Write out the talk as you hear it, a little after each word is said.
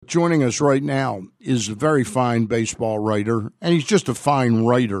joining us right now is a very fine baseball writer, and he's just a fine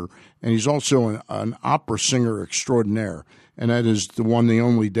writer, and he's also an opera singer extraordinaire, and that is the one, the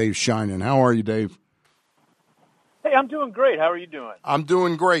only Dave Sheinin. How are you, Dave? Hey, I'm doing great. How are you doing? I'm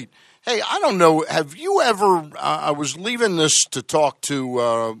doing great. Hey, I don't know, have you ever, I was leaving this to talk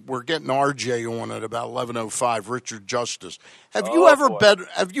to, we're getting RJ on at about 11:05, Richard Justice. Have you ever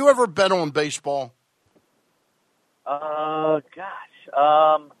bet on baseball?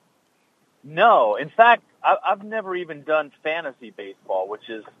 No. In fact, I've never even done fantasy baseball, which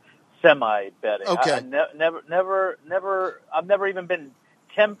is semi-betting. Okay. I've never even been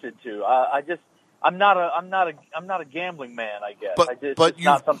tempted to. I'm not a gambling man, I guess. It's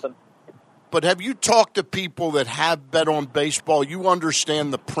not something. But have you talked to people that have bet on baseball? You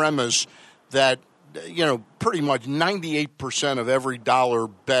understand the premise that, pretty much 98% of every dollar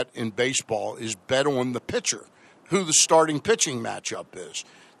bet in baseball is bet on the pitcher, who the starting pitching matchup is.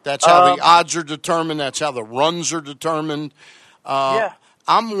 That's how the odds are determined. That's how the runs are determined. Yeah.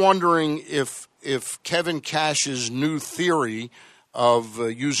 I'm wondering if Kevin Cash's new theory of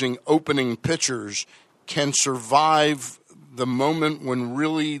using opening pitchers can survive the moment when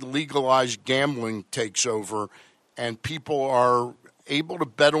really legalized gambling takes over and people are able to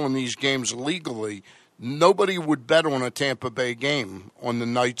bet on these games legally. Nobody would bet on a Tampa Bay game on the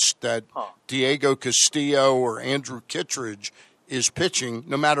nights that Diego Castillo or Andrew Kittredge is pitching,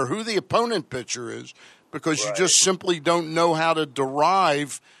 no matter who the opponent pitcher is, because you just simply don't know how to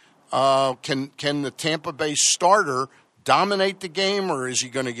derive, can the Tampa Bay starter dominate the game, or is he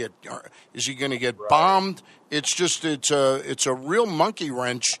going to get bombed? It's a real monkey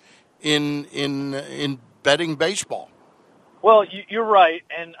wrench in betting baseball. Well, you're right,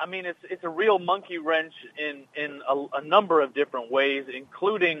 and I mean it's a real monkey wrench in a number of different ways,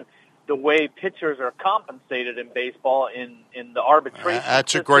 including the way pitchers are compensated in baseball in the arbitration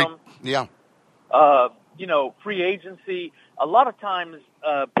That's system. a great, yeah. Free agency. A lot of times,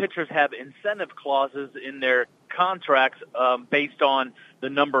 pitchers have incentive clauses in their contracts based on the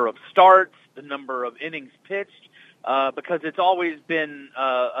number of starts, the number of innings pitched, because it's always been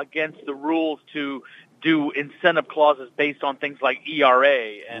against the rules to do incentive clauses based on things like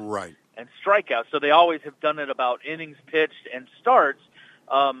ERA and strikeouts. So they always have done it about innings pitched and starts,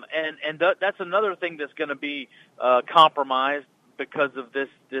 that's another thing that's going to be compromised because of this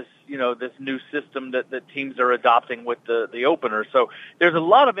new system that teams are adopting with the opener. So there's a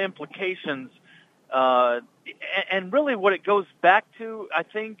lot of implications. And really what it goes back to, I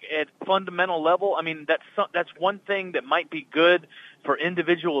think, at fundamental level, I mean, that's one thing that might be good for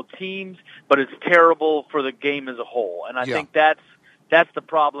individual teams, but it's terrible for the game as a whole. And I think that's the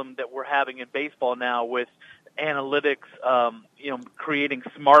problem that we're having in baseball now with analytics, creating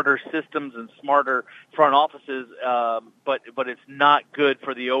smarter systems and smarter front offices, but it's not good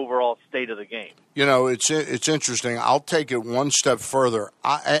for the overall state of the game. It's interesting. I'll take it one step further.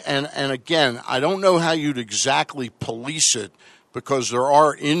 And again, I don't know how you'd exactly police it because there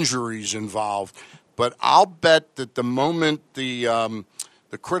are injuries involved, but I'll bet that the moment the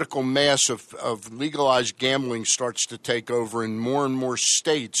critical mass of legalized gambling starts to take over in more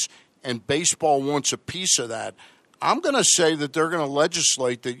states, and baseball wants a piece of that, I'm going to say that they're going to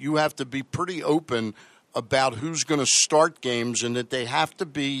legislate that you have to be pretty open about who's going to start games and that they have to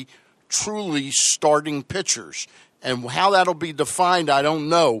be truly starting pitchers. And how that'll be defined, I don't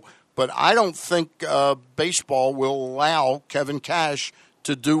know. But I don't think baseball will allow Kevin Cash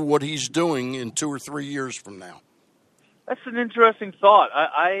to do what he's doing in 2 or 3 years from now. That's an interesting thought.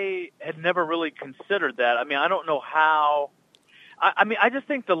 I had never really considered that. I mean, I don't know how. I just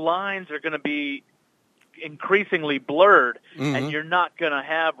think the lines are going to be increasingly blurred, and you're not going to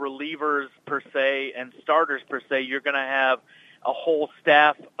have relievers per se and starters per se. You're going to have a whole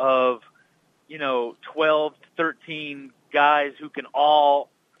staff of, 12, 13 guys who can all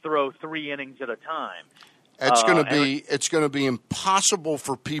throw 3 innings at a time. It's going to be impossible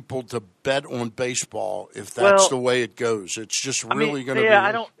for people to bet on baseball if that's the way it goes. It's just really going to be.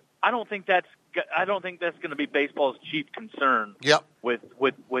 I don't think that's going to be baseball's chief concern. Yep.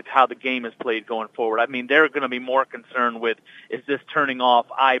 With how the game is played going forward. I mean, they're going to be more concerned with, is this turning off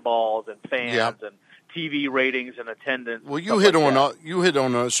eyeballs and fans and TV ratings and attendance. Well, you hit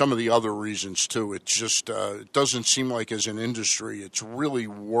on some of the other reasons too. It's just it doesn't seem like as an industry it's really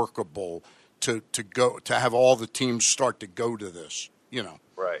workable to have all the teams start to go to this.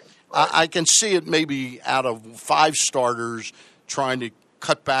 Right. I can see it maybe out of 5 starters trying to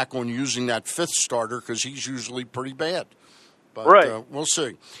cut back on using that 5th starter because he's usually pretty bad. But we'll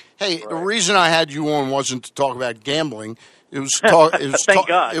see. Hey, the reason I had you on wasn't to talk about gambling. It was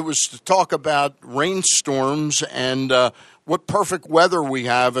to talk about rainstorms and what perfect weather we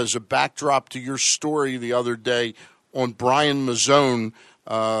have as a backdrop to your story the other day on Brian Mazone,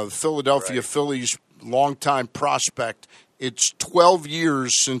 Philadelphia Phillies longtime prospect. It's 12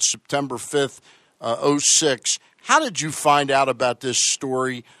 years since September 5th, 06. How did you find out about this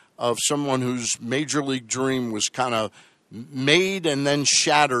story of someone whose major league dream was kind of made and then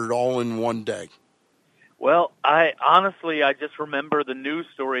shattered all in one day? Well, I just remember the news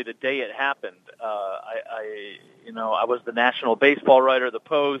story the day it happened. I was the national baseball writer of the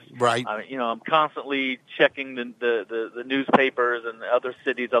Post. Right. I'm constantly checking the newspapers and other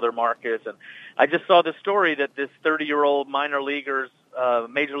cities, other markets, and I just saw the story that this 30-year-old minor leaguer's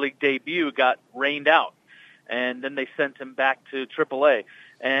major league debut got rained out, and then they sent him back to AAA.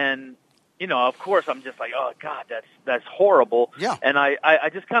 And of course, I'm just like, oh God, that's horrible. Yeah. And I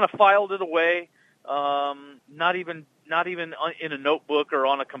just kind of filed it away. Not even in a notebook or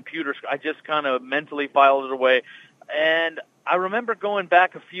on a computer. I just kind of mentally filed it away. And I remember going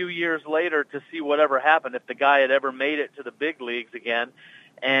back a few years later to see whatever happened, if the guy had ever made it to the big leagues again.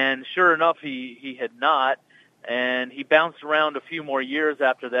 And sure enough, he had not. And he bounced around a few more years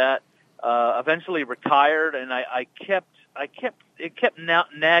after that, eventually retired. And it kept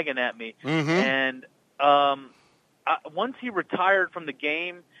nagging at me. Mm-hmm. And, once he retired from the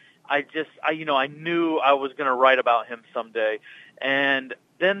game, I knew I was going to write about him someday. And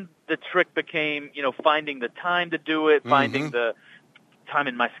then the trick became, finding the time to do it, finding the time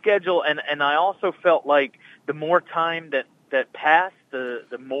in my schedule. And I also felt like the more time that passed,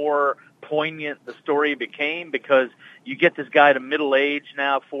 the more poignant the story became, because you get this guy to middle age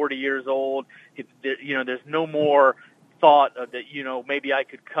now, 40 years old. There's no more thought of that, maybe I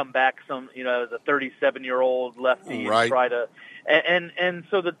could come back as a 37-year-old lefty and try to, and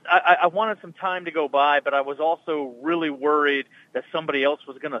so that I wanted some time to go by, but I was also really worried that somebody else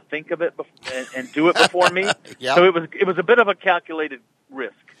was going to think of it and do it before me. Yep. So it was a bit of a calculated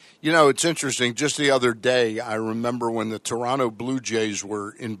risk. It's interesting. Just the other day, I remember when the Toronto Blue Jays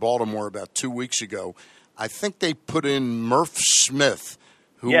were in Baltimore about 2 weeks ago, I think they put in Murph Smith,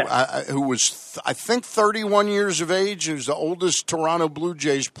 who was, I think, 31 years of age. He was the oldest Toronto Blue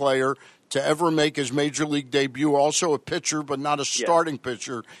Jays player to ever make his major league debut, also a pitcher, but not a starting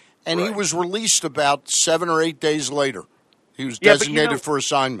pitcher. And he was released about 7 or 8 days later. He was designated for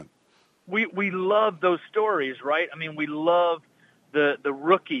assignment. We love those stories, right? I mean, we love the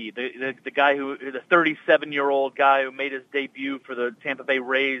rookie, the guy the 37-year-old guy who made his debut for the Tampa Bay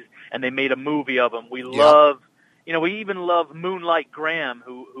Rays, and they made a movie of him. We love... we even love Moonlight Graham,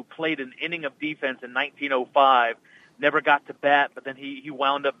 who played an inning of defense in 1905, never got to bat, but then he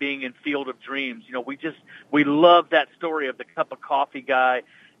wound up being in Field of Dreams. We love that story of the cup of coffee guy.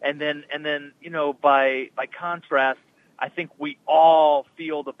 And then by contrast, I think we all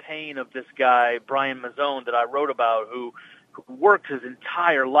feel the pain of this guy, Brian Mazone, that I wrote about, who worked his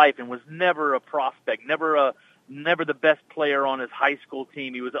entire life and was never a prospect, never the best player on his high school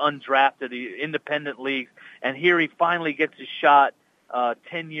team. He was undrafted, independent leagues, and here he finally gets his shot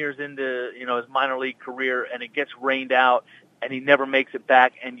 10 years into his minor league career, and it gets rained out, and he never makes it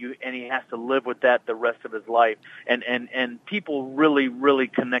back, and he has to live with that the rest of his life. And people really, really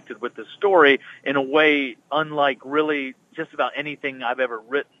connected with the story in a way unlike really just about anything I've ever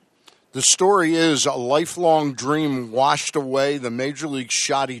written. The story is a lifelong dream washed away. The major league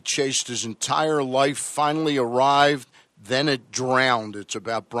shot he chased his entire life finally arrived. Then it drowned. It's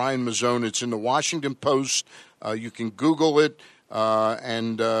about Brian Mazone. It's in the Washington Post. You can Google it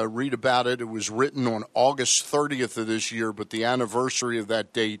and read about it. It was written on August 30th of this year, but the anniversary of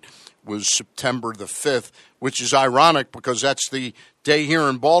that date was September the 5th, which is ironic because that's the day here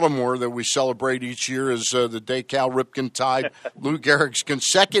in Baltimore that we celebrate each year as the day Cal Ripken tied Lou Gehrig's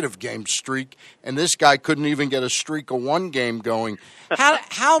consecutive game streak, and this guy couldn't even get a streak of one game going.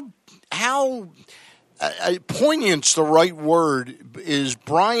 How poignant's the right word. Is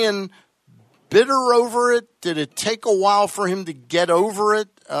Brian bitter over it? Did it take a while for him to get over it?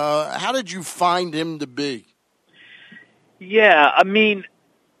 How did you find him to be? Yeah, I mean,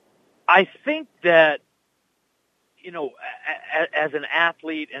 I think that as an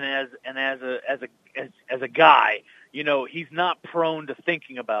athlete and as a guy, he's not prone to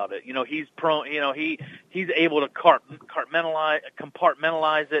thinking about it. He's prone. He's able to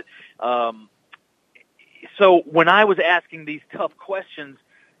compartmentalize it. So when I was asking these tough questions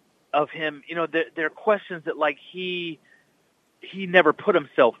of him, they're questions that like he never put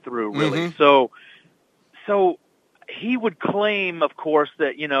himself through really. Mm-hmm. So he would claim, of course,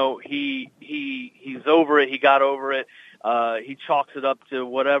 that he's over it. He got over it. He chalks it up to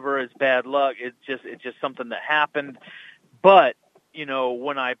whatever is bad luck. It's just something that happened. But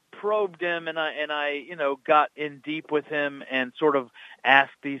when I probed him and I got in deep with him and sort of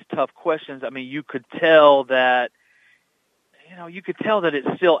asked these tough questions, I mean, you could tell that it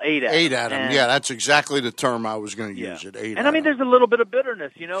still ate at him. Ate at him. And, yeah, that's exactly the term I was going to use. It ate and at I mean, him. there's a little bit of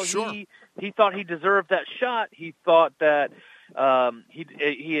bitterness. Sure. He thought he deserved that shot. He thought that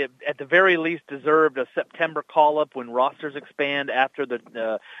he at the very least deserved a September call-up when rosters expand after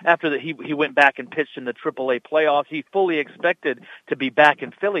he went back and pitched in the AAA playoffs. He fully expected to be back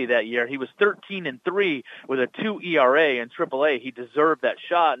in Philly that year. He was 13-3 with a 2 ERA in AAA. He deserved that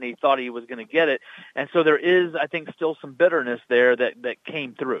shot, and he thought he was going to get it. And so there is, I think, still some bitterness there that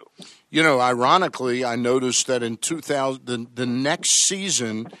came through. Ironically, I noticed that in 2000, the next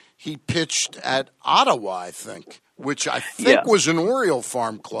season, he pitched at Ottawa, I think, which I think was an Oriole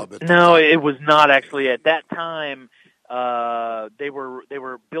farm club. No, it was not actually. At that time, they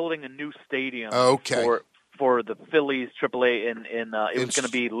were building a new stadium for the Phillies AAA, and it was going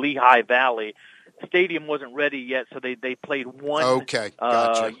to be Lehigh Valley. Stadium wasn't ready yet, so they played one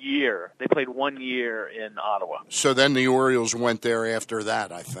year. They played 1 year in Ottawa. So then the Orioles went there after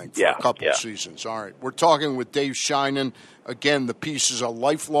that, I think, for a couple of seasons. All right. We're talking with Dave Sheinin. Again, the piece is a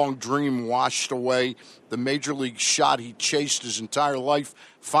lifelong dream washed away. The major league shot he chased his entire life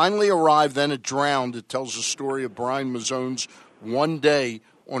finally arrived, then it drowned. It tells the story of Brian Mazone's one day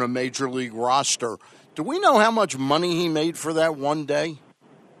on a major league roster. Do we know how much money he made for that one day?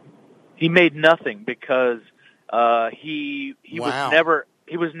 He made nothing because he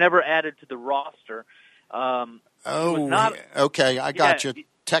was never added to the roster. Okay, I got you.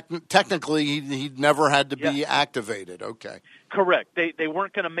 Technically, he never had to be activated. Okay, correct. They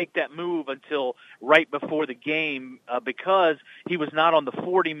weren't going to make that move until right before the game because he was not on the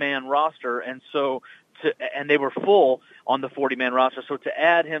 40-man roster, and so. And they were full on the 40-man roster. So to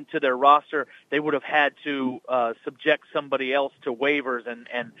add him to their roster, they would have had to subject somebody else to waivers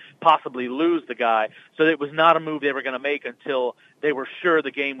and possibly lose the guy. So it was not a move they were going to make until they were sure the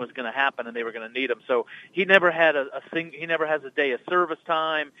game was going to happen and they were going to need him. So he never had he never has a day of service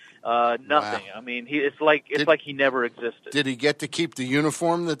time, nothing. Wow. I mean, it's like he never existed. Did he get to keep the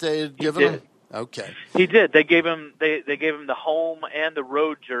uniform that they had given him? Okay. He did. They gave him the home and the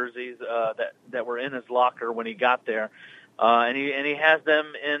road jerseys that were in his locker when he got there, and he has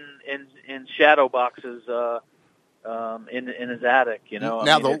them in shadow boxes in his attic.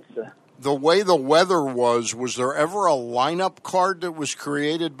 Now the way the weather was there ever a lineup card that was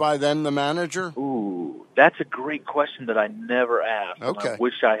created by then the manager? Ooh, that's a great question that I never asked. Okay. I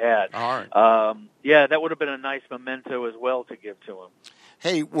wish I had. All right. That would have been a nice memento as well to give to him.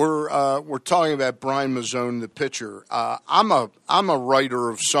 Hey, we're talking about Brian Mazone, the pitcher. I'm a writer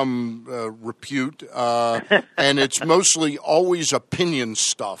of some repute, and it's mostly always opinion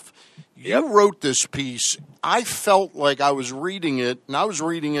stuff. You wrote this piece. I felt like I was reading it, and I was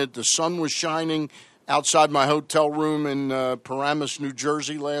reading it. The sun was shining outside my hotel room in Paramus, New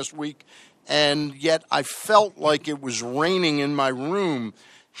Jersey last week, and yet I felt like it was raining in my room.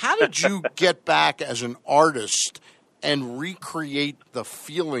 How did you get back as an artist and recreate the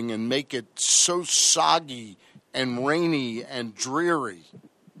feeling and make it so soggy and rainy and dreary?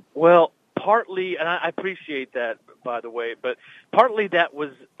 Well, partly, and I appreciate that, by the way, but partly that was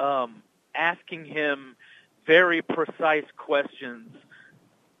asking him very precise questions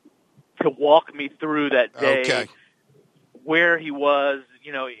to walk me through that day, where he was,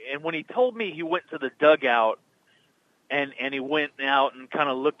 and when he told me he went to the dugout and he went out and kind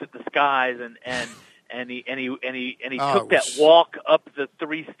of looked at the skies and he took that walk up the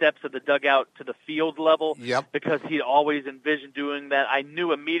 3 steps of the dugout to the field level because he'd always envisioned doing that. I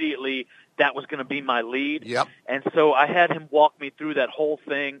knew immediately that was going to be my lead. And so I had him walk me through that whole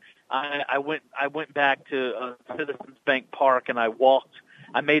thing. I went back to Citizens Bank Park and I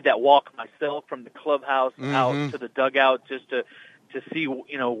made that walk myself from the clubhouse out to the dugout just to see,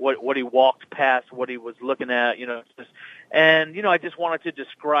 what he walked past, what he was looking at, I just wanted to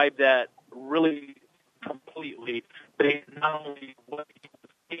describe that really completely based not only what he was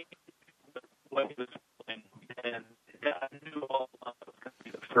thinking, but what he was feeling. And I knew all along that was going to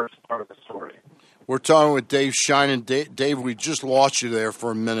be the first part of the story. We're talking with Dave Sheinin. Dave, we just lost you there for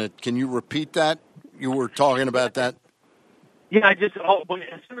a minute. Can you repeat that? You were talking about that? Yeah, as soon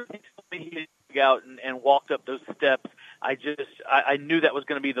as he told me he had out and walked up those steps, I knew that was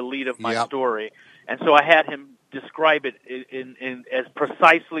going to be the lead of my story. And so I had him describe it in as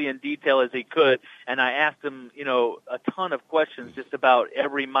precisely in detail as he could, and I asked him, a ton of questions just about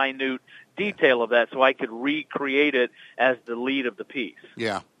every minute detail of that, so I could recreate it as the lead of the piece.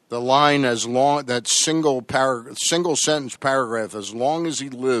 Yeah, the line that single sentence paragraph, as long as he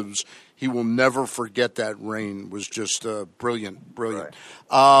lives, he will never forget that rain. Was just brilliant. Right.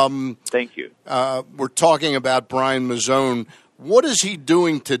 Thank you. We're talking about Brian Mazone. What is he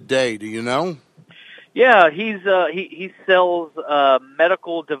doing today? Do you know? Yeah, he sells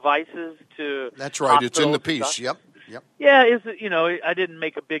medical devices to. That's right. It's in the piece. Yep. Yeah, I didn't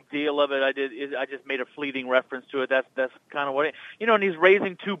make a big deal of it. I just made a fleeting reference to it. That's kind of what and he's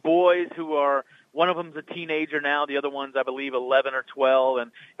raising two boys who are, one of them's a teenager now, the other one's, I believe, 11 or 12,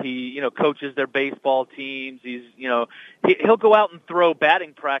 and he coaches their baseball teams. He'll go out and throw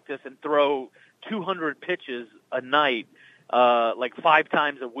batting practice and throw 200 pitches a night, like 5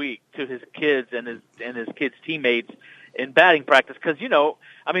 times a week, to his kids and his kids' teammates in batting practice. Because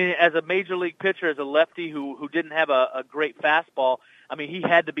as a major league pitcher, as a lefty who didn't have a great fastball, he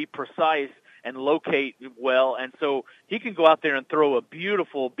had to be precise and locate well, and so he can go out there and throw a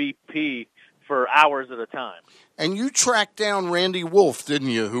beautiful BP for hours at a time. And you tracked down Randy Wolf, didn't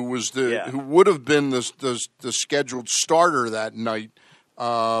you? Who was who would have been the scheduled starter that night,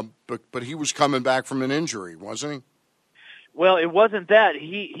 but he was coming back from an injury, wasn't he? Well, it wasn't that.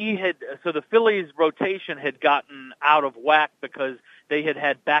 So the Phillies' rotation had gotten out of whack because they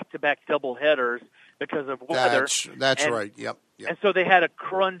had back-to-back doubleheaders because of weather. That's right. Yep. And so they had a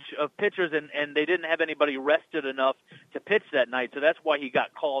crunch of pitchers, and they didn't have anybody rested enough to pitch that night. So that's why he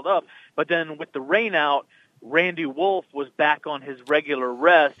got called up. But then with the rain out, Randy Wolf was back on his regular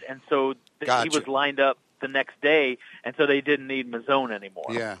rest, and so he was lined up the next day, and so they didn't need Mazone anymore.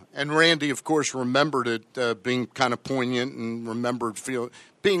 Yeah, and Randy, of course, remembered it being kind of poignant and remembered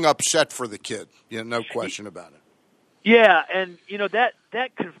being upset for the kid. No question about it. Yeah, and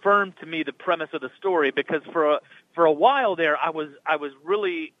that confirmed to me the premise of the story, because for a while there, I was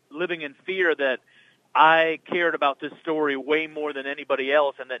really living in fear that I cared about this story way more than anybody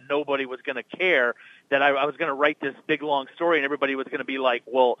else, and that nobody was going to care, that I was going to write this big, long story, and everybody was going to be like,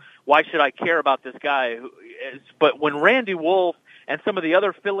 well, why should I care about this guy? But when Randy Wolf and some of the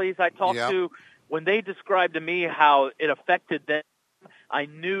other Phillies I talked to, when they described to me how it affected them, I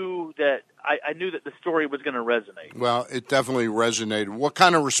knew that the story was going to resonate. Well, it definitely resonated. What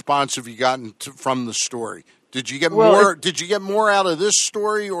kind of response have you gotten from the story? Did you get more? Did you get more out of this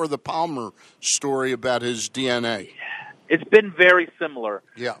story or the Palmer story about his DNA? It's been very similar.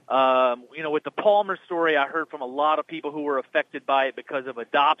 Yeah. With the Palmer story, I heard from a lot of people who were affected by it because of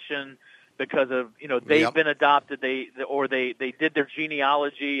adoption, because of they've been adopted, they did their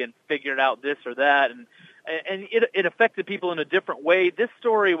genealogy and figured out this or that, and it affected people in a different way. This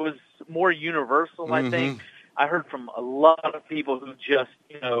story was more universal, I think. I heard from a lot of people who just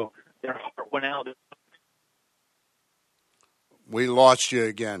their heart went out. We lost you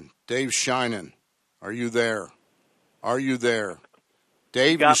again. Dave Sheinin, are you there?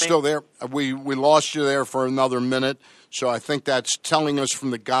 Dave, you still there? We lost you there for another minute, so I think that's telling us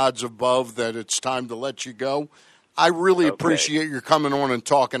from the gods above that it's time to let you go. I really appreciate your coming on and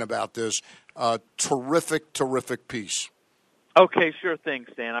talking about this. Terrific piece. Okay, sure thing,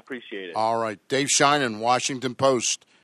 Stan. I appreciate it. All right. Dave Sheinin, Washington Post.